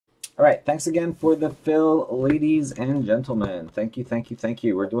All right, thanks again for the fill, ladies and gentlemen. Thank you, thank you, thank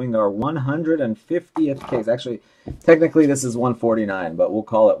you. We're doing our 150th case. Actually, technically this is 149, but we'll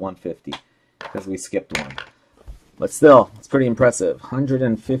call it 150 because we skipped one. But still, it's pretty impressive.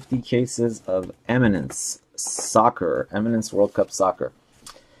 150 cases of Eminence Soccer, Eminence World Cup Soccer.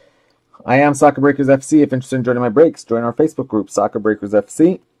 I am Soccer Breakers FC. If interested in joining my breaks, join our Facebook group, Soccer Breakers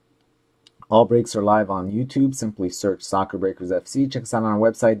FC. All breaks are live on YouTube. Simply search Soccer Breakers FC. Check us out on our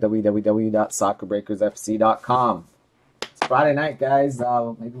website, www.soccerbreakersfc.com. It's Friday night, guys.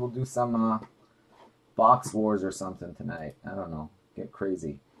 Maybe we'll do some box wars or something tonight. I don't know. Get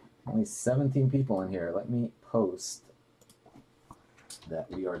crazy. Only 17 people in here. Let me post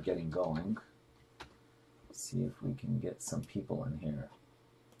that we are getting going. See if we can get some people in here.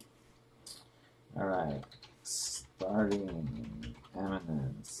 All right. Starting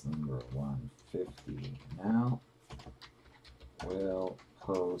Eminence number 150 now. We'll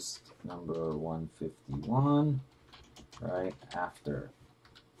post number 151 right after.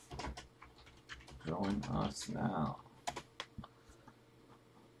 Join us now.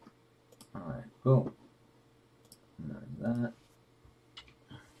 All right, boom. There's that.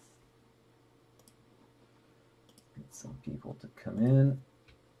 Get some people to come in.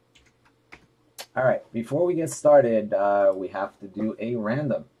 All right, before we get started, we have to do a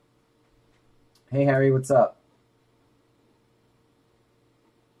random. Hey, Harry, what's up?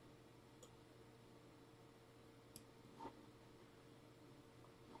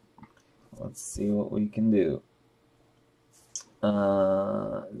 Let's see what we can do.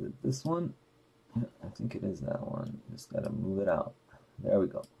 Is it this one? Yeah, I think it is that one. Just got to move it out. There we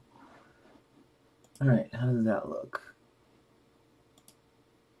go. All right, how does that look?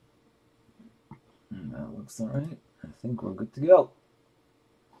 That looks all right. I think we're good to go.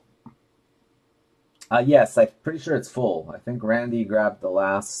 Yes, I'm pretty sure it's full. I think Randy grabbed the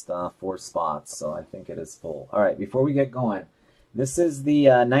last 4 spots, so I think it is full. All right, before we get going, this is the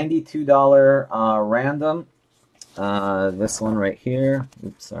 $92 random. This one right here.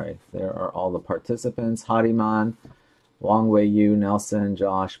 Oops, sorry. There are all the participants. Hariman, Wang Wei Yu, Nelson,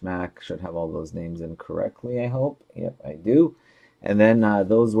 Josh, Mac. Should have all those names in correctly, I hope. Yep, I do. And then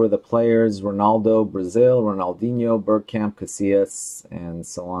those were the players: Ronaldo, Brazil; Ronaldinho, Bergkamp, Casillas, and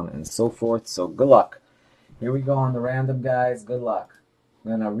so on and so forth. So good luck. Here we go on the random, guys. Good luck.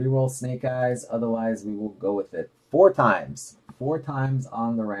 I'm going to reroll Snake Eyes. Otherwise, we will go with it 4 times. 4 times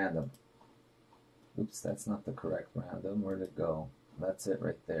on the random. Oops, that's not the correct random. Where'd it go? That's it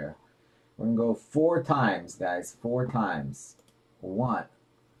right there. We're going to go 4 times, guys. 4 times. 1,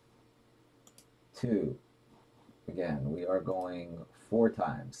 2. Again, we are going 4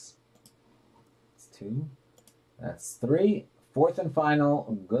 times. That's 2. That's 3. 4th and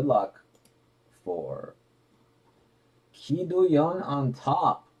final. Good luck. 4. Ki Do-yeon on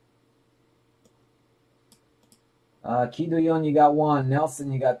top. Ki Do-yeon, you got 1.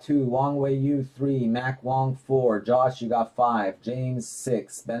 Nelson, you got 2. Wang Wei Yu, 3. Mac Wong, 4. Josh, you got 5. James,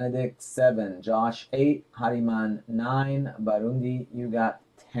 6. Benedict, 7. Josh, 8. Hariman, 9. Barundi, you got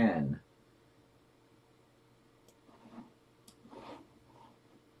 10.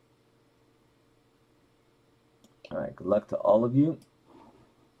 All right, good luck to all of you.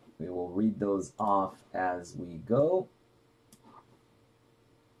 We will read those off as we go.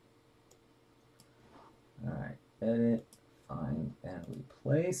 All right, edit, find, and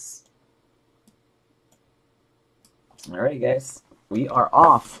replace. All right, guys, we are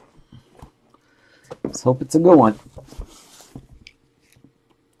off. Let's hope it's a good one.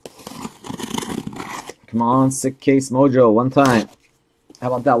 Come on, sick case mojo, one time. How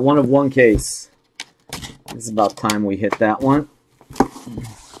about that 1 of 1 case? It's about time we hit that one.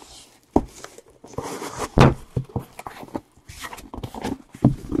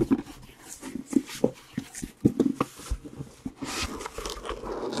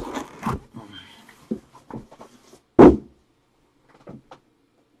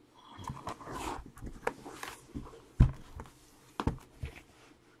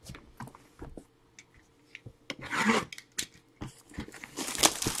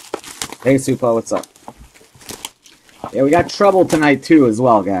 Hey, Supa, what's up? Yeah, we got trouble tonight too as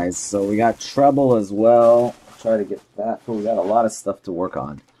well, guys. So we got trouble as well. Try to get that. We got a lot of stuff to work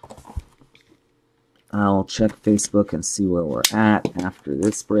on. I'll check Facebook and see where we're at after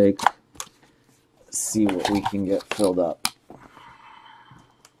this break. See what we can get filled up.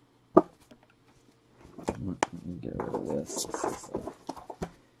 Let me get rid of this. This is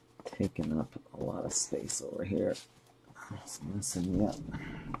taking up a lot of space over here. It's messing me up.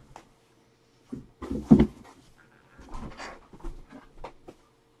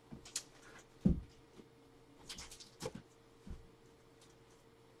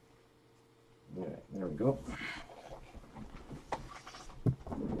 All right, there we go.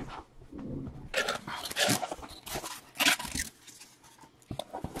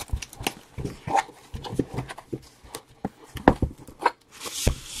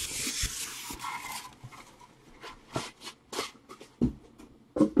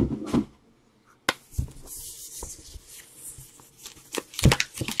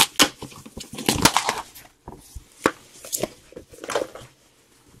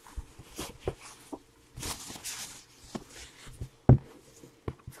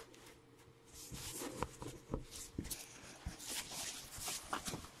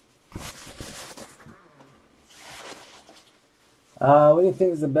 What do you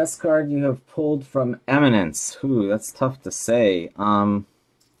think is the best card you have pulled from Eminence? Ooh, that's tough to say. Pulled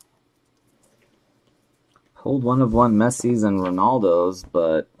one of one Messi's and Ronaldo's,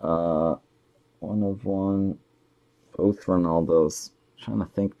 but one of one, both Ronaldo's. I'm trying to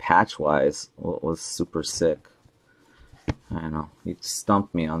think patch-wise what was super sick. I don't know. You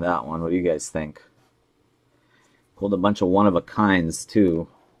stumped me on that one. What do you guys think? Pulled a bunch of one-of-a-kinds, too.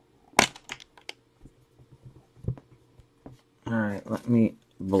 Alright, let me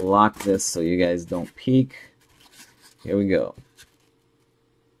block this so you guys don't peek. Here we go.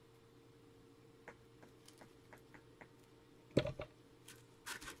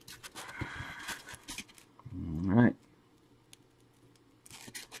 Alright.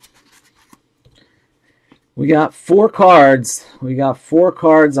 We got 4 cards. We got 4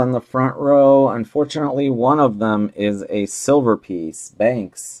 cards on the front row. Unfortunately, one of them is a silver piece.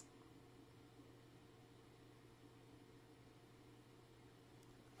 Banks.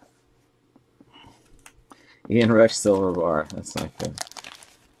 Ian Rush Silver Bar. That's not good.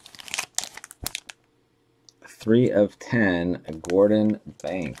 3 of 10. Gordon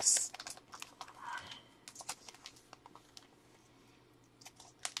Banks.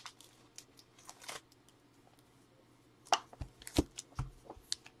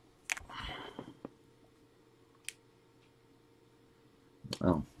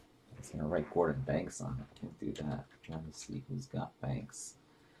 Oh, I was going to write Gordon Banks on it. Can't do that. Let me see who's got Banks.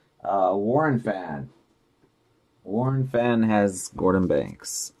 Warren Fan. Warren Fan has Gordon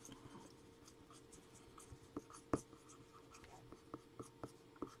Banks.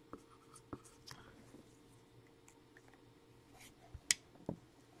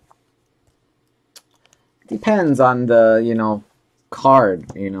 Depends on the, card.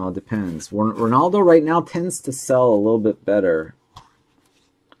 Depends. Ronaldo right now tends to sell a little bit better.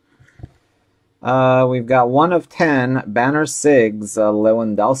 We've got 1 of 10 Banner Sigs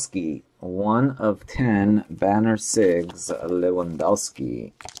Lewandowski. 1 of 10 Banner Sigs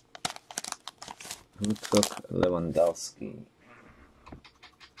Lewandowski. Who took Lewandowski?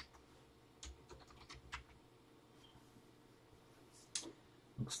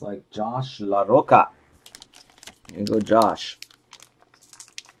 Looks like Josh LaRocca. Here you go, Josh.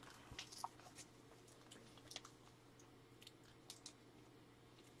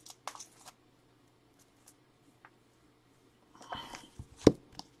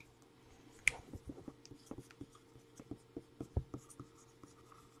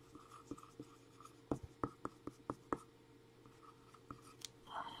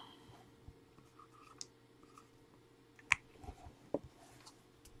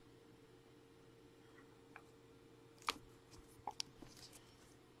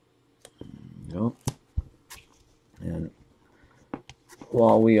 Nope. And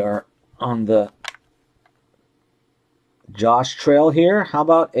while we are on the Josh trail here, how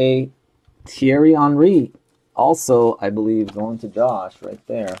about a Thierry Henry? Also, I believe, going to Josh right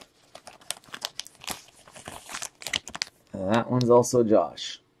there. That one's also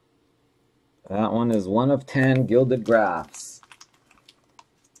Josh. That one is 1 of 10 Gilded Graphs.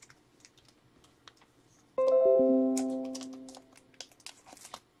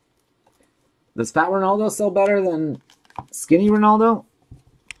 Does Fat Ronaldo sell better than Skinny Ronaldo?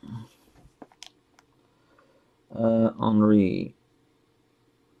 Henry.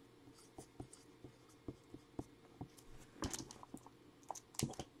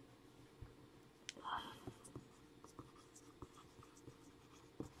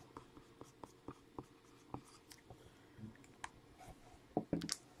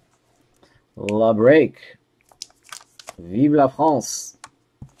 La Break. Vive la France.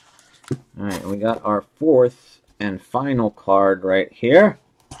 All right, we got our 4th and final card right here.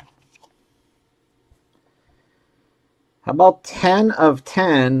 How about 10 of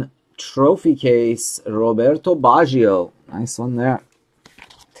 10 trophy case Roberto Baggio? Nice one there.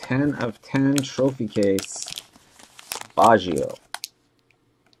 10 of 10 trophy case Baggio.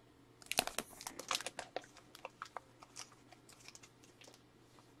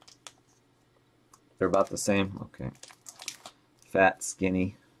 They're about the same? Okay. Fat,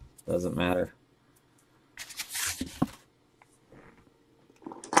 skinny, doesn't matter.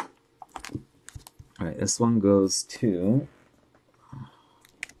 All right, this one goes to...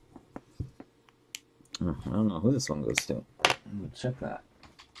 Oh, I don't know who this one goes to. Let me check that.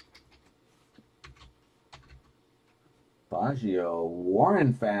 Baggio,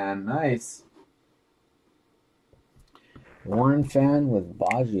 Warren fan, nice. Warren fan with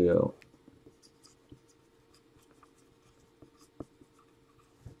Baggio.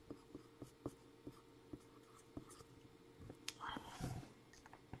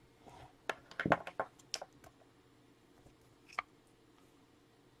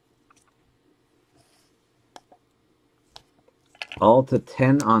 All to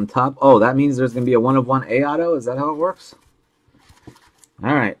 10 on top. Oh, that means there's going to be a 1 of 1 A auto? Is that how it works?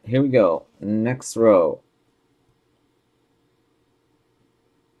 All right, here we go. Next row.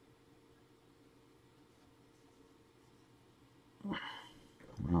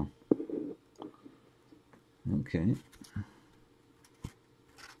 Wow. Okay.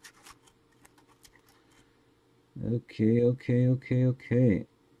 Okay.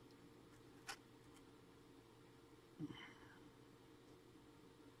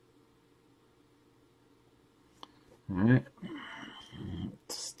 All right.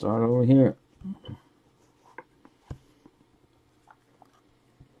 Let's start over here.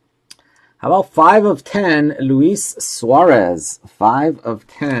 How about 5 of 10, Luis Suarez? 5 of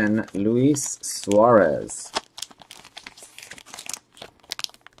 10, Luis Suarez.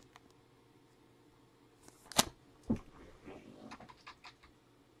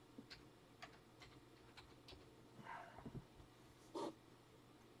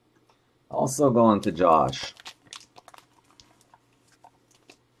 Also going to Josh.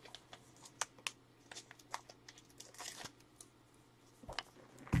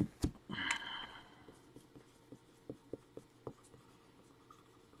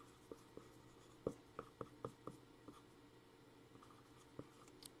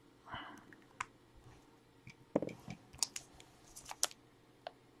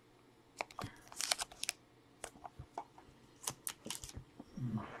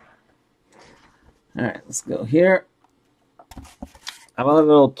 All right, let's go here. How about a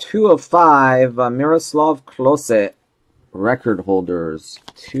little 2 of 5, Miroslav Klose, record holders.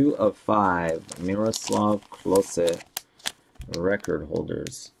 2 of 5, Miroslav Klose, record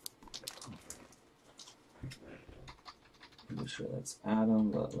holders. Pretty sure that's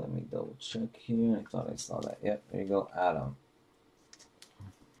Adam, but let me double check here. I thought I saw that. Yep, there you go, Adam.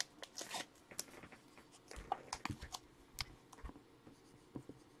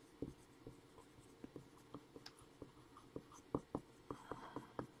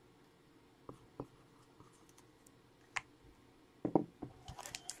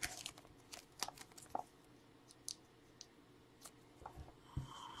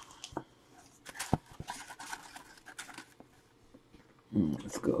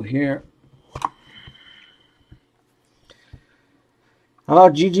 Let's go here. How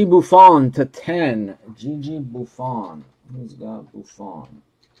about Gigi Buffon to 10? Gigi Buffon. Who's got Buffon?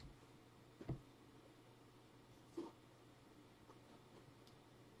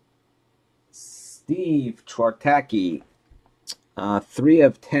 Steve Chortacki. 3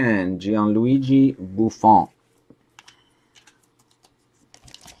 of 10, Gianluigi Buffon.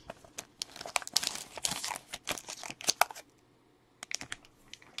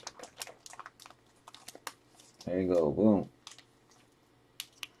 There you go, boom.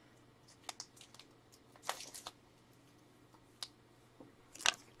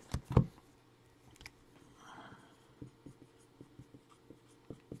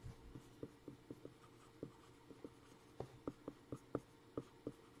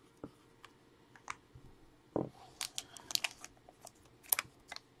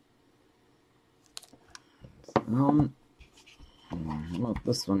 How about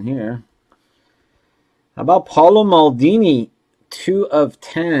this one here? How about Paolo Maldini? 2 of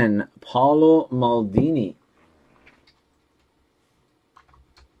 10, Paolo Maldini.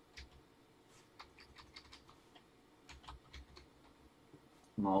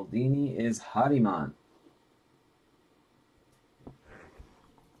 Maldini is Hariman.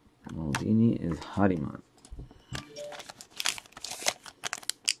 Maldini is Hariman.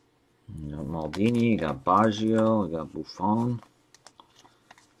 You got Maldini, you got Baggio, you got Buffon.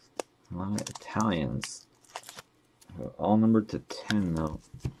 A lot of Italians. They're all numbered to 10 though.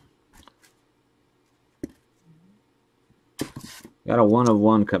 Got a 1 of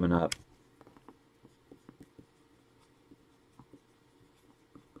 1 coming up.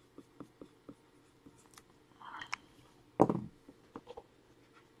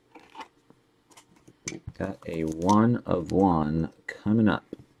 Got a 1 of 1 coming up.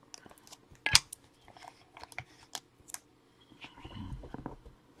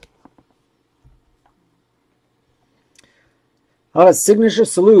 Signature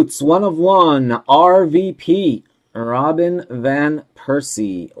salutes, 1 of 1, RVP, Robin Van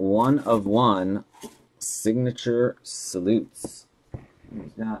Persie, 1 of 1, signature salutes.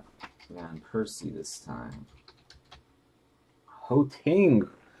 Who's got Van Persie this time? Ho Ting,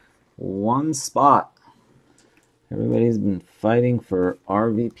 1 spot. Everybody's been fighting for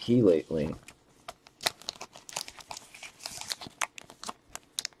RVP lately.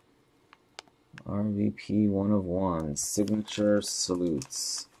 RVP 1 of 1, signature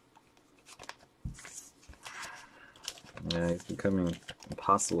salutes. Yeah, he's becoming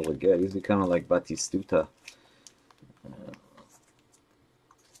impossible to get. He's becoming like Batistuta.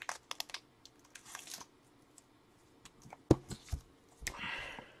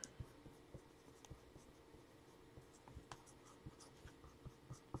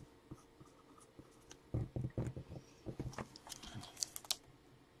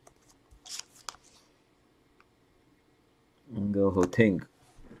 And go Ho Ting.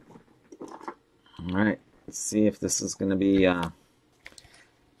 All right, let's see if this is going to be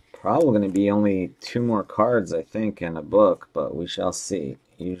probably going to be only 2 more cards, I think, in a book, but we shall see.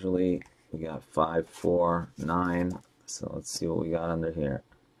 Usually we got 5, 4, 9. So let's see what we got under here.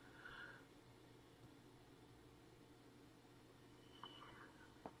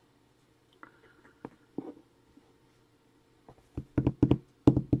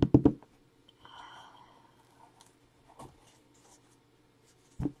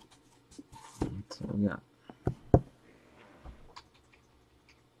 That's what we got.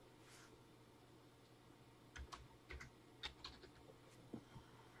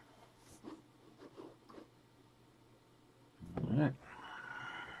 All right.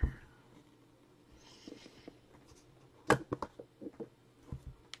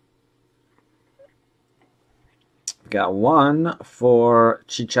 Got 1 for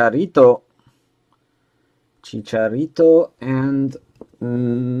Chicharito. Chicharito and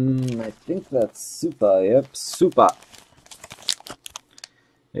I think that's Supa. Yep, Supa.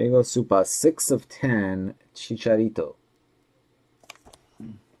 There you go, Supa. 6 of 10, Chicharito.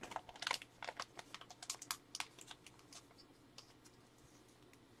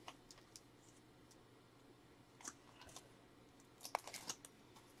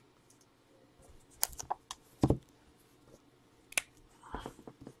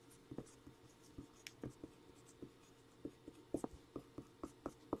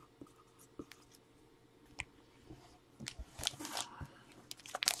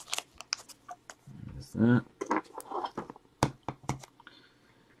 That.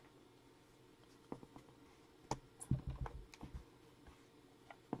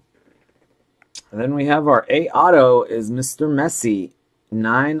 And then we have our A auto is Mr. Messi,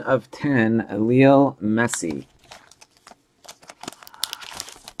 9 of 10, Leo Messi.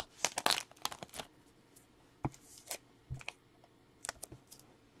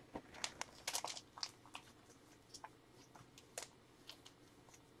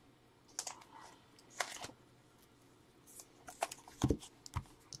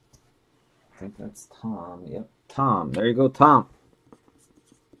 I think that's Tom. Yep, Tom. There you go, Tom.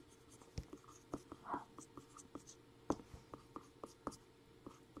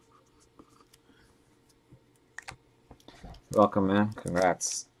 Welcome, man.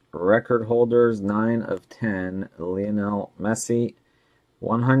 Congrats. Record holders, 9 of 10, Lionel Messi.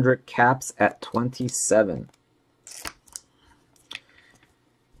 100 caps at 27.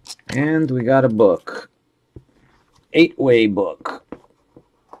 And we got a book. 8-way book.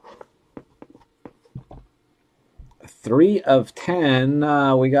 3 of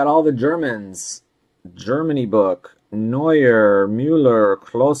 10. We got all the Germans. Germany book. Neuer, Müller,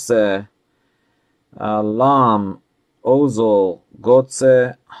 Klose, Lahm, Ozil,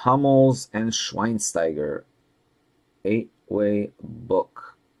 Götze, Hummels, and Schweinsteiger. 8-way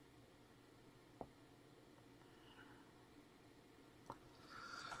book.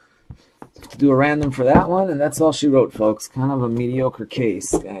 Do a random for that one, and that's all she wrote, folks. Kind of a mediocre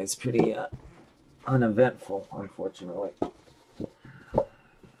case, guys. Pretty uneventful, unfortunately.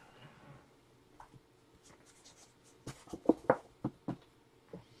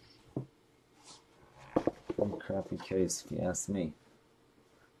 Crappy case, if you ask me.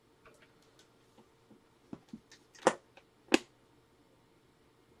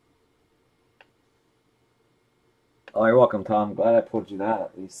 Oh, you're welcome, Tom. Glad I told you that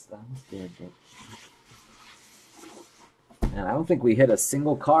at least. That was good. And I don't think we hit a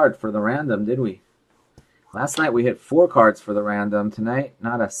single card for the random, did we? Last night we hit 4 cards for the random. Tonight,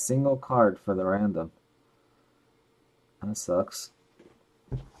 not a single card for the random. That sucks.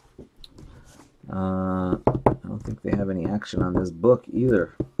 I don't think they have any action on this book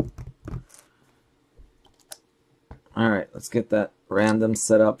either. Alright, let's get that random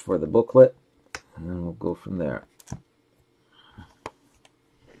set up for the booklet, and then we'll go from there.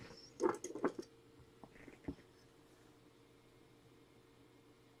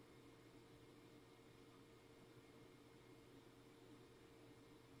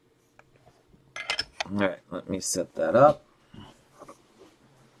 Alright, let me set that up.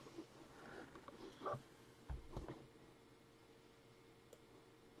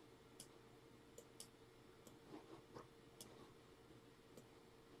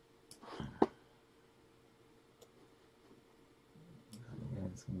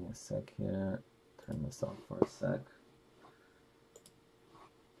 Guys, give me a sec here. Turn this off for a sec.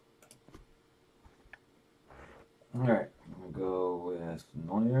 Alright, I'm going to go with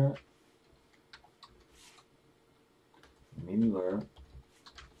Neuer, Müller,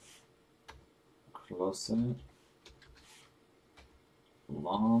 Klose,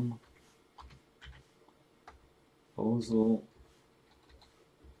 Lahm, Ozil,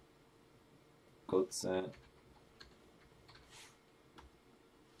 Götze,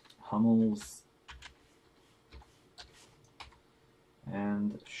 Hummels,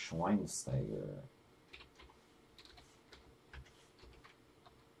 and Schweinsteiger.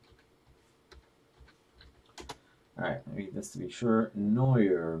 Alright, read this to be sure.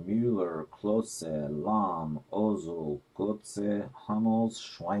 Neuer, Müller, Klose, Lahm, Ozil, Götze, Hummels,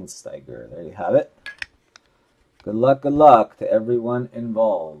 Schweinsteiger. There you have it. Good luck to everyone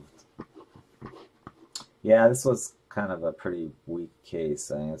involved. Yeah, this was kind of a pretty weak case.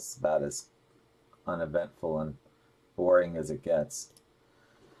 I think it's about as uneventful and boring as it gets.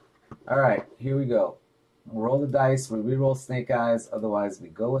 Alright, here we go. Roll the dice, we re-roll snake eyes, otherwise we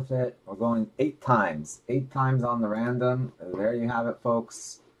go with it. We're going 8 times. 8 times on the random. There you have it,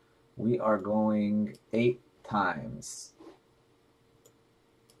 folks. We are going 8 times.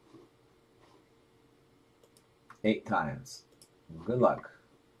 8 times. Good luck.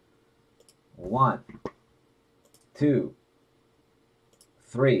 1, 2,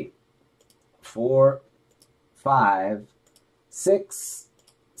 3, 4, 5, 6,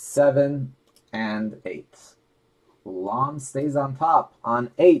 7, and 8. Lahm stays on top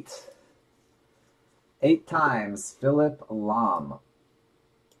on 8. 8 times, Philipp Lahm.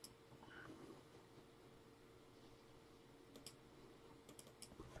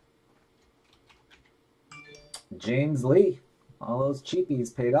 James Lee. All those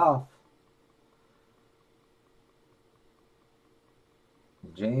cheapies paid off.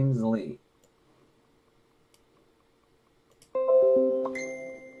 James Lee.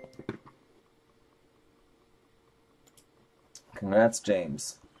 Congrats,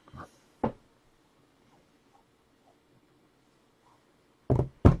 James. Let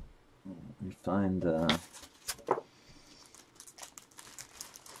me find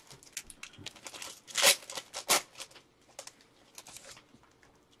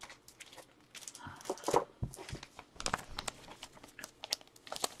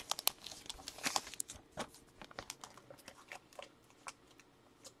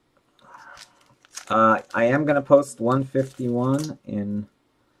I am going to post 151 in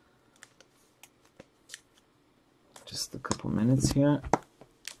just a couple minutes here.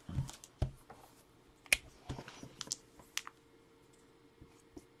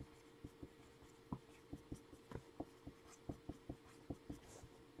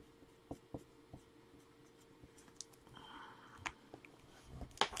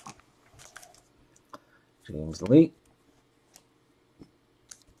 James Lee.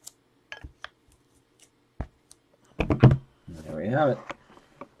 There we have it.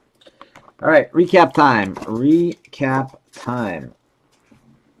 All right, recap time. Recap time.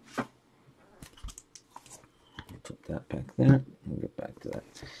 Put that back there. We'll get back to that.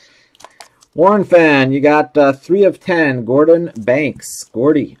 Warren fan, you got 3 of 10. Gordon Banks.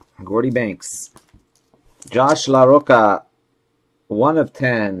 Gordy Banks. Josh LaRocca, 1 of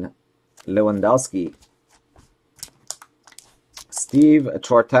 10. Lewandowski. Steve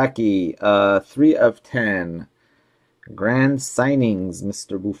Chortaki, 3 of 10. Grand signings,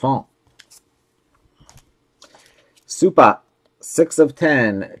 Mr. Buffon. Supa, 6 of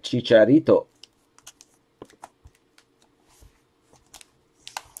 10. Chicharito.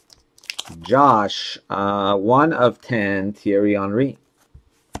 Josh, 1 of 10. Thierry Henry.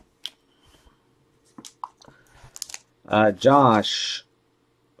 Josh,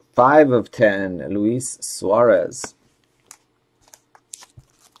 5 of 10. Luis Suarez.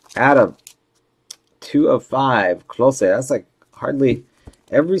 Adam, 2 of 5. Klose. That's like hardly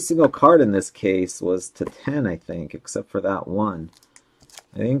every single card in this case was to 10, I think, except for that one.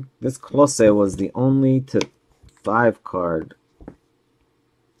 I think this Close was the only to 5 card.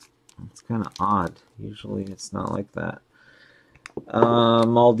 It's kind of odd. Usually it's not like that.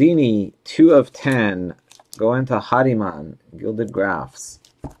 Maldini, 2 of 10. Going to Hariman, Gilded Graphs.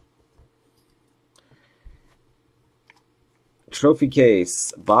 Trophy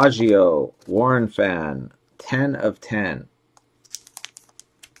case, Baggio, Warren Fan, 10 of 10.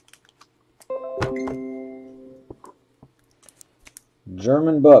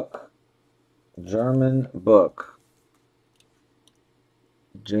 German book,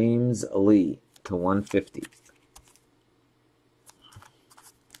 James Lee to 150.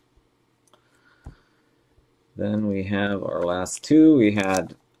 Then we have our last two. We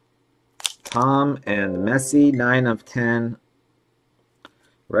had Tom and Messi, 9 of 10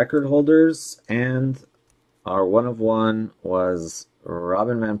 record holders, and our 1 of 1 was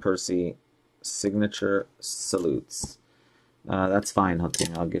Robin Van Persie, signature salutes. That's fine,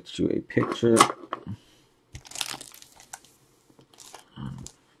 Hunting. I'll get you a picture.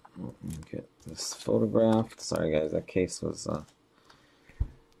 Let me get this photographed. Sorry, guys, that case was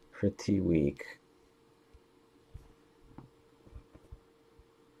pretty weak.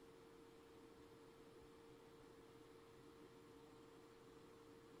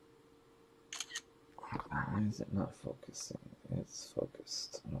 Why is it not focusing? It's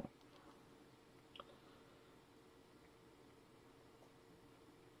focused. Oh.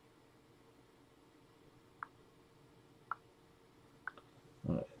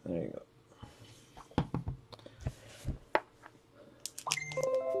 All right, there you go.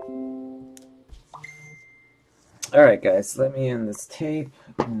 All right, guys, let me end this tape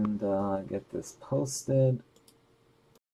and get this posted.